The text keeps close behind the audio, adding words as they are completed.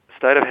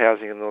state of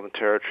housing in the Northern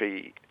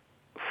Territory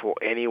for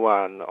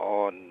anyone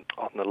on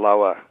the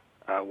lower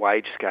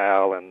wage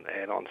scale and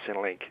on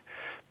Centrelink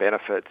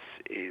benefits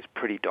is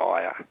pretty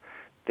dire.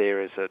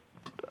 There is a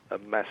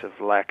massive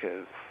lack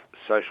of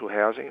social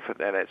housing,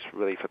 and it's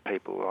really for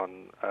people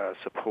on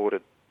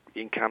supported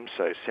income,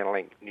 so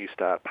Centrelink New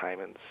Start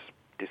payments,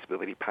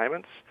 disability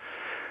payments,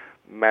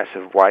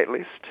 massive wait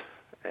list,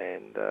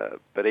 and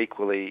but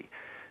equally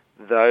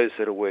those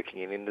that are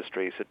working in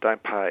industries that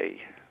don't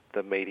pay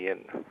the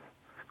median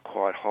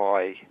quite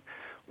high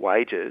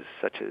wages,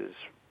 such as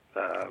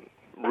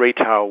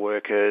retail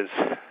workers,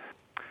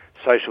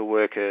 social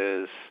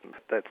workers,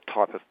 that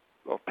type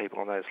of people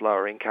on those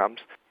lower incomes,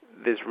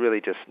 there's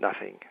really just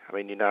nothing. I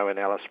mean, in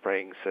Alice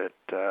Springs that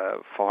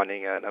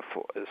finding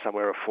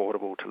somewhere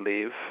affordable to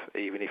live,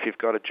 even if you've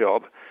got a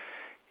job,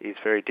 is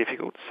very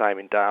difficult. Same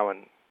in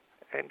Darwin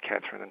and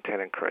Katherine and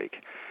Tennant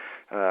Creek.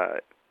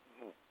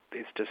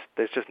 There's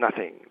just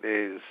nothing.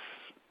 The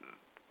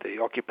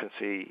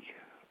occupancy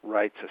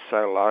rates are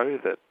so low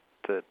that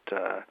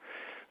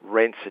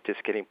rents are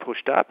just getting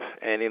pushed up,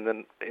 and in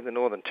the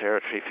Northern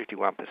Territory,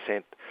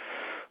 51%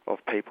 of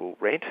people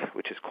rent,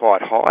 which is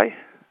quite high,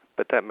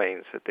 but that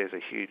means that there's a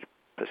huge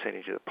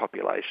percentage of the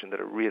population that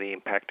are really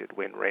impacted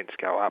when rents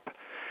go up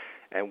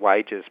and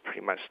wages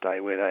pretty much stay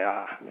where they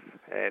are.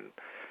 And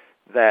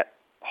that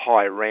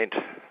high rent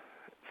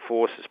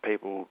forces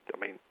people,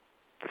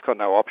 they've got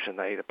no option.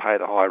 They either pay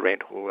the high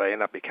rent or they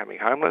end up becoming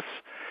homeless,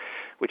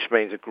 which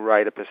means a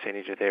greater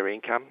percentage of their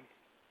income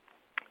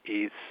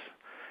is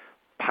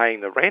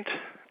paying the rent,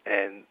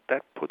 and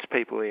that puts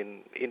people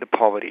into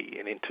poverty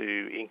and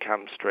into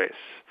income stress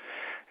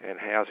and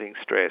housing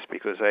stress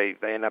because they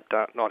end up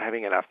not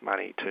having enough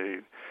money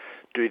to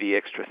do the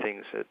extra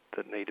things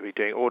that need to be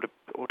doing, or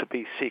to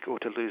be sick or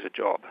to lose a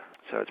job.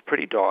 So it's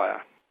pretty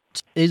dire.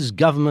 Is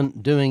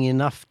government doing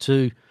enough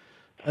to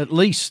at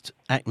least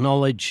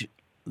acknowledge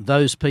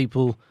those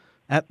people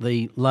at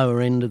the lower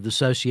end of the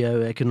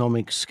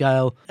socio-economic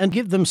scale and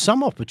give them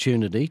some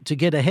opportunity to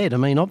get ahead?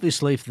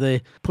 Obviously, if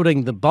they're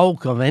putting the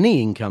bulk of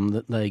any income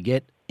that they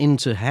get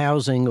into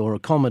housing or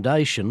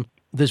accommodation,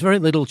 there's very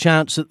little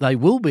chance that they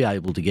will be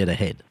able to get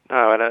ahead.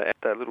 No, and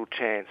that little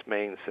chance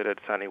means that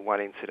it's only one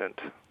incident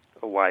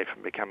away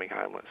from becoming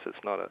homeless. It's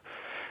not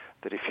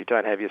that if you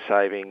don't have your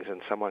savings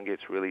and someone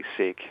gets really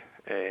sick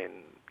and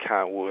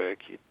can't work,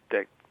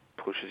 that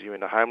pushes you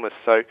into homeless.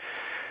 So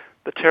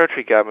the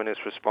Territory Government is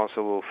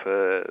responsible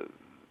for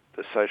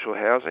the social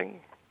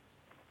housing,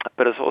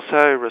 but it's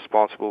also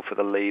responsible for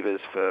the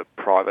levers for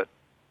private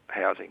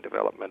housing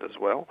development as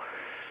well.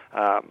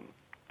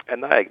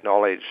 And they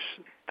acknowledge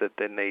that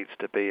there needs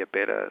to be a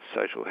better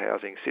social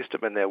housing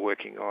system, and they're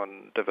working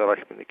on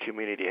developing the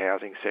community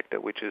housing sector,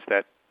 which is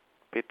that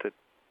bit that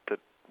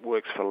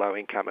works for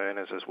low-income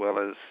earners as well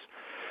as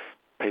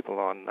people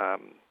on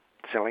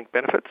Centrelink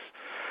benefits.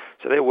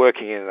 So they're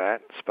working in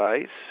that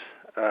space.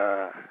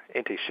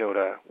 NT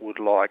Shelter would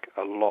like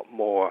a lot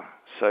more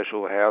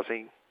social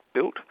housing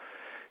built,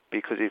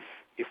 because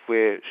if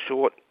we're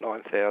short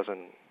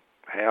 9,000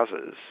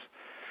 houses,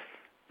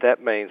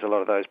 that means a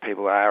lot of those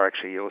people are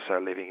actually also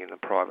living in the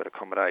private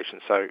accommodation.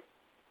 So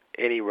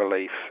any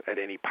relief at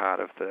any part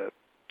of the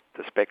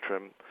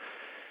spectrum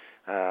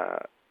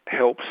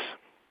helps.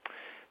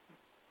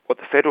 What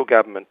the federal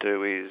government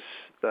do is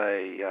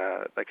they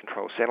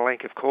control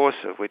Centrelink, of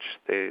course, of which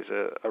there's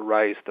a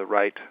raise the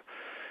rate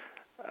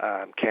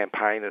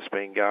campaign that's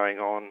been going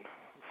on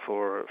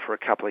for a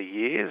couple of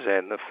years,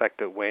 and the fact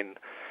that when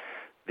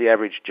the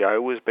average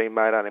Joe was being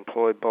made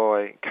unemployed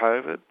by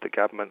COVID, the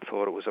government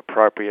thought it was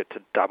appropriate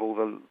to double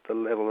the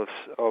level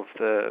of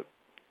the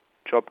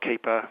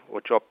JobKeeper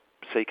or job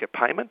seeker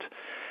payment.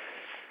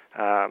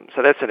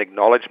 So that's an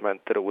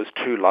acknowledgement that it was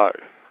too low,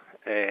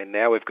 and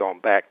now we've gone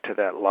back to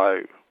that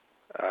low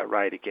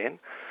rate again.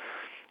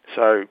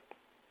 So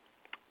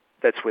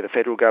that's where the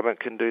federal government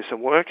can do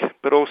some work,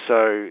 but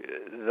also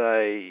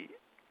they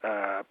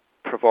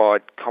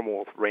provide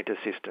Commonwealth rent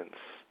assistance.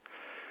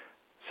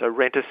 So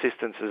rent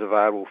assistance is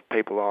available for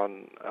people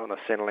on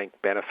a Centrelink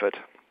benefit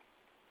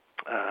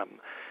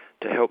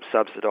to help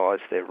subsidise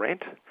their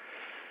rent,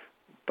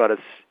 but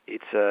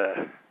it's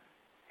a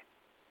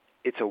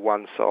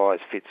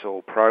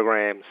one-size-fits-all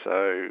program.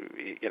 So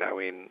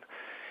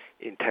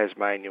in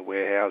Tasmania,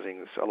 where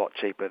housing is a lot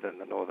cheaper than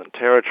the Northern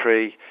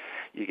Territory,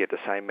 you get the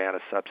same amount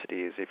of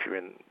subsidy as if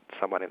you're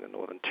someone in the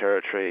Northern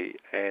Territory,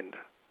 and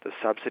the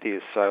subsidy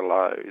is so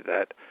low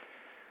that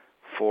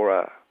for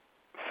a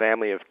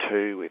family of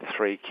 2 with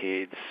 3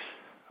 kids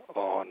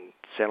on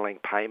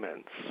Centrelink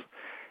payments,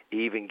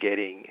 even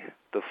getting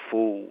the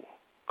full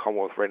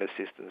Commonwealth rent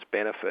assistance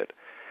benefit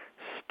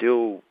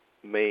still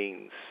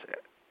means,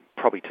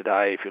 probably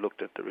today, if you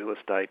looked at the real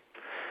estate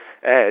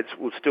ads,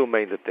 would still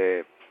mean that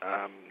they're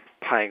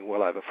paying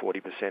well over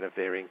 40% of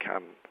their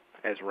income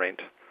as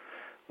rent,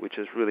 which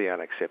is really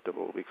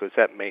unacceptable, because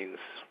that means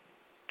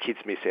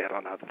kids miss out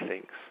on other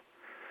things.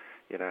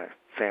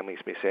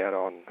 Families miss out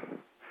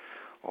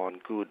on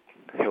good,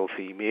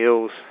 healthy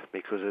meals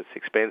because it's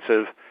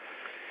expensive.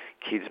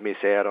 Kids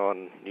miss out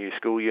on new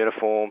school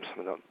uniforms.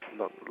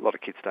 not, a lot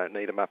of kids don't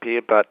need them up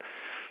here, but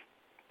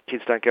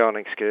kids don't go on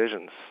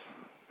excursions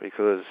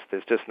because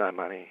there's just no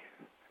money.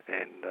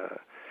 And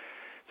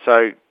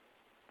so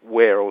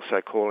we're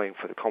also calling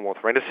for the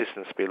Commonwealth rent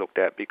assistance to be looked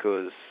at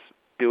because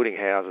building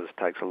houses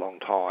takes a long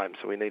time,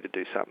 so we need to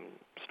do something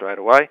straight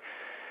away.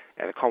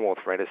 And the Commonwealth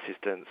rent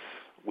assistance,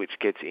 which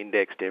gets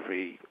indexed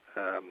every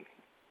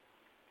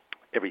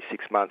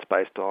 6 months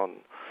based on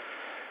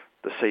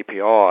the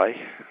CPI,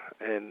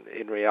 and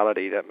in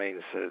reality that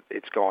means that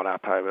it's gone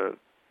up over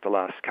the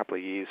last couple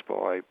of years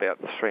by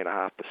about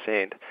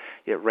 3.5%,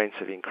 yet rents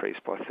have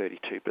increased by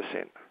 32%.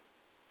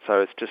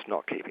 So it's just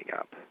not keeping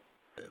up.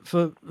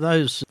 For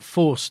those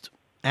forced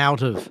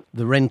out of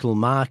the rental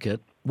market,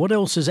 what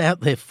else is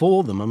out there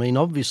for them? I mean,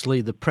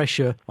 obviously the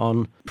pressure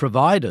on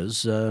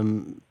providers,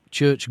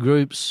 church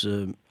groups,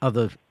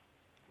 other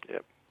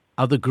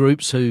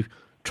groups who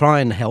try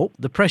and help,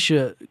 the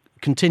pressure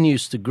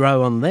continues to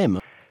grow on them.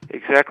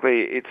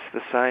 Exactly. It's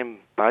the same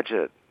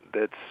budget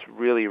that's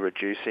really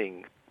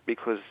reducing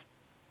because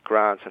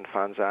grants and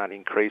funds aren't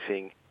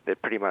increasing. They're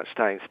pretty much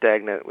staying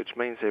stagnant, which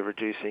means they're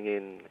reducing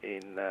in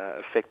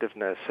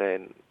effectiveness.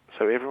 And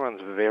so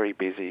everyone's very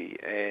busy,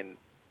 and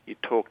you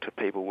talk to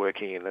people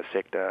working in the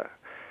sector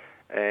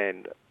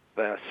and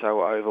they're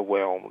so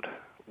overwhelmed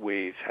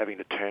with having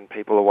to turn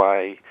people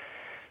away.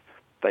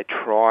 They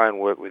try and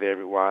work with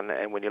everyone,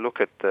 and when you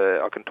look at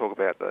I can talk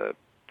about the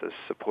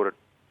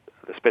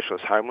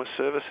specialist homeless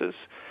services,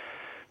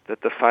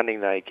 that the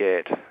funding they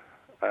get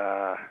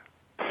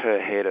per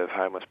head of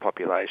homeless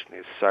population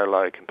is so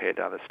low compared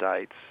to other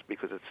states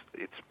because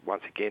it's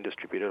once again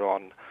distributed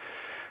on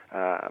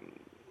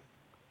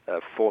a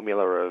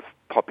formula of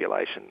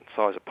population,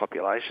 size of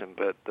population,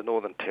 but the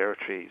Northern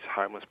Territory's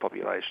homeless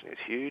population is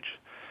huge,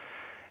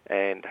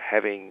 and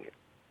having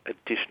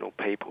additional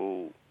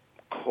people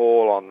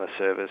call on the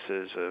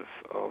services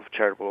of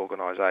charitable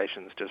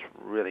organisations just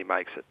really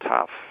makes it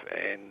tough.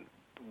 And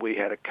we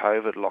had a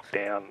COVID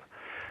lockdown,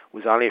 it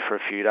was only for a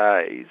few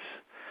days,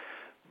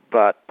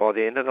 but by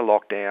the end of the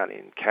lockdown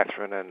in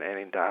Katherine and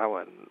in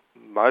Darwin,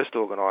 most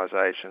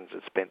organisations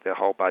had spent their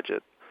whole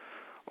budget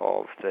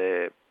of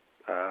their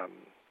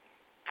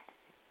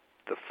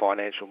the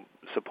financial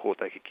support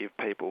they could give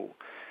people,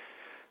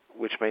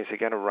 which means they're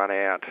going to run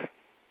out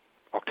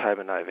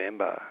October,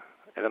 November,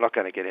 and they're not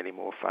going to get any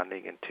more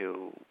funding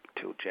until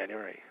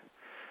January.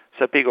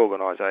 So big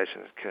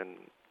organisations can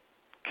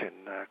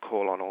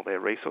call on all their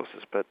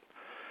resources, but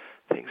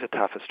things are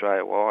tough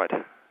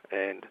Australia-wide,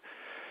 and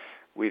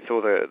with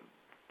all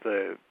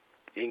the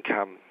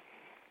income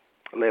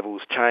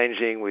levels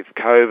changing with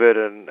COVID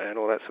and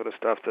all that sort of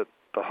stuff, that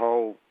the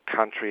whole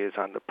country is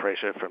under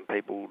pressure from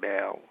people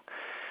now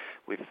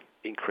with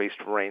increased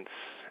rents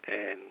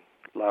and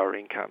lower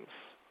incomes.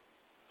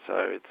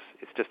 So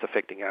it's just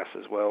affecting us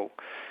as well.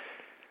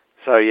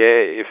 So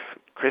if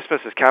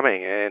Christmas is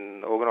coming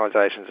and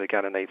organisations are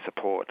going to need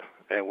support,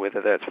 and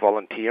whether that's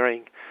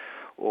volunteering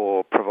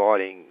or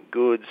providing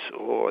goods,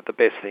 or the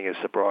best thing is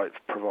to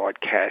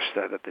provide cash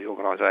so that the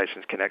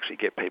organisations can actually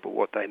get people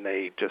what they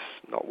need, just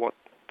not what's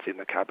in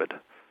the cupboard.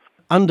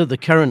 Under the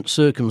current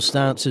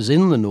circumstances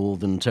in the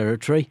Northern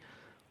Territory,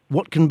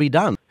 what can be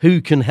done?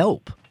 Who can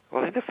help?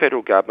 Well, I think the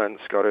federal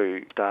government's got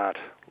to start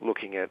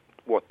looking at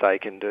what they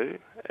can do,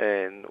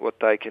 and what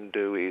they can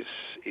do is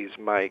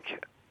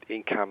make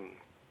income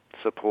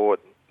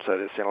support, so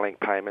the Centrelink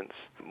payments,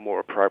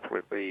 more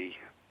appropriately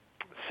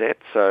set,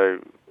 so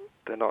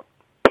they're not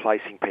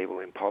placing people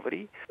in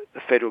poverty.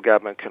 The federal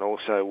government can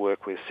also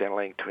work with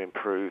Centrelink to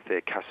improve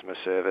their customer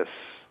service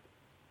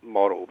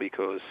model,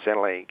 because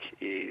Centrelink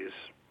is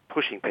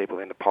pushing people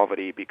into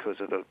poverty because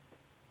of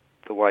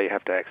the way you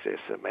have to access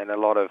them. And a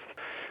lot of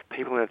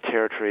people in the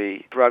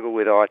Territory struggle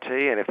with IT,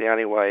 and if the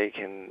only way you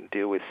can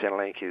deal with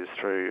Centrelink is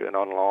through an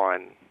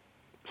online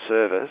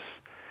service,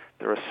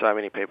 there are so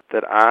many people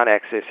that aren't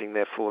accessing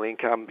their full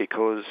income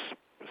because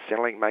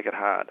Centrelink make it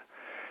hard.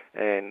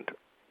 And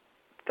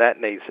that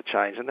needs to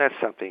change, and that's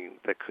something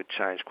that could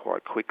change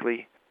quite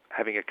quickly.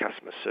 Having a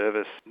customer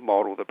service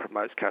model that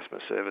promotes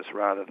customer service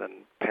rather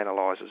than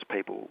penalises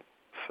people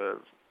for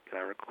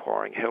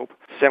requiring help.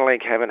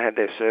 Centrelink haven't had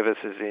their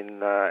services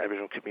in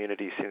Aboriginal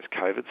communities since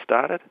COVID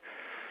started,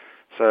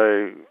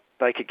 so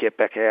they could get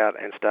back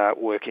out and start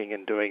working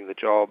and doing the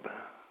job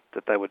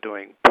that they were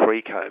doing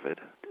pre-COVID,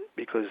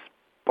 because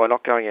by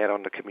not going out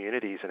onto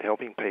communities and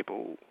helping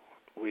people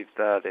with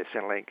their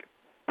Centrelink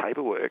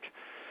paperwork,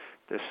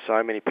 there's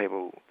so many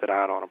people that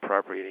aren't on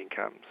appropriate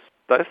incomes.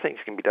 Those things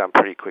can be done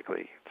pretty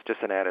quickly. It's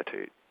just an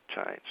attitude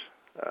change.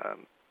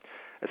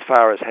 As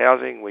far as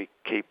housing, we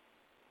keep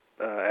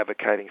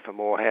advocating for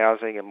more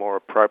housing and more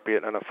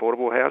appropriate and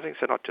affordable housing,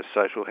 so not just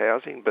social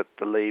housing, but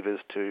the levers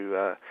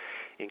to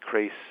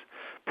increase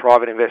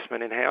private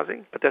investment in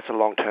housing. But that's a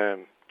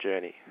long-term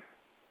journey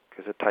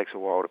because it takes a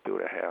while to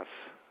build a house.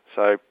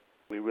 So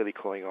we're really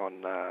calling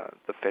on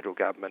the federal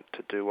government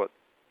to do what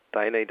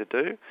they need to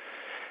do.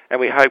 And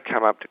we hope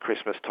come up to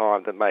Christmas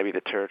time that maybe the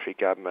Territory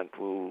government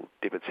will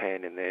dip its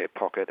hand in their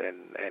pocket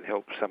and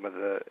help some of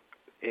the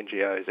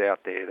NGOs out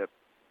there that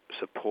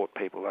support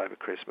people over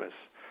Christmas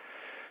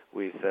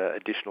with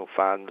additional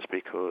funds,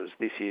 because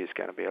this year is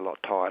going to be a lot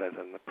tighter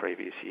than the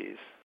previous years.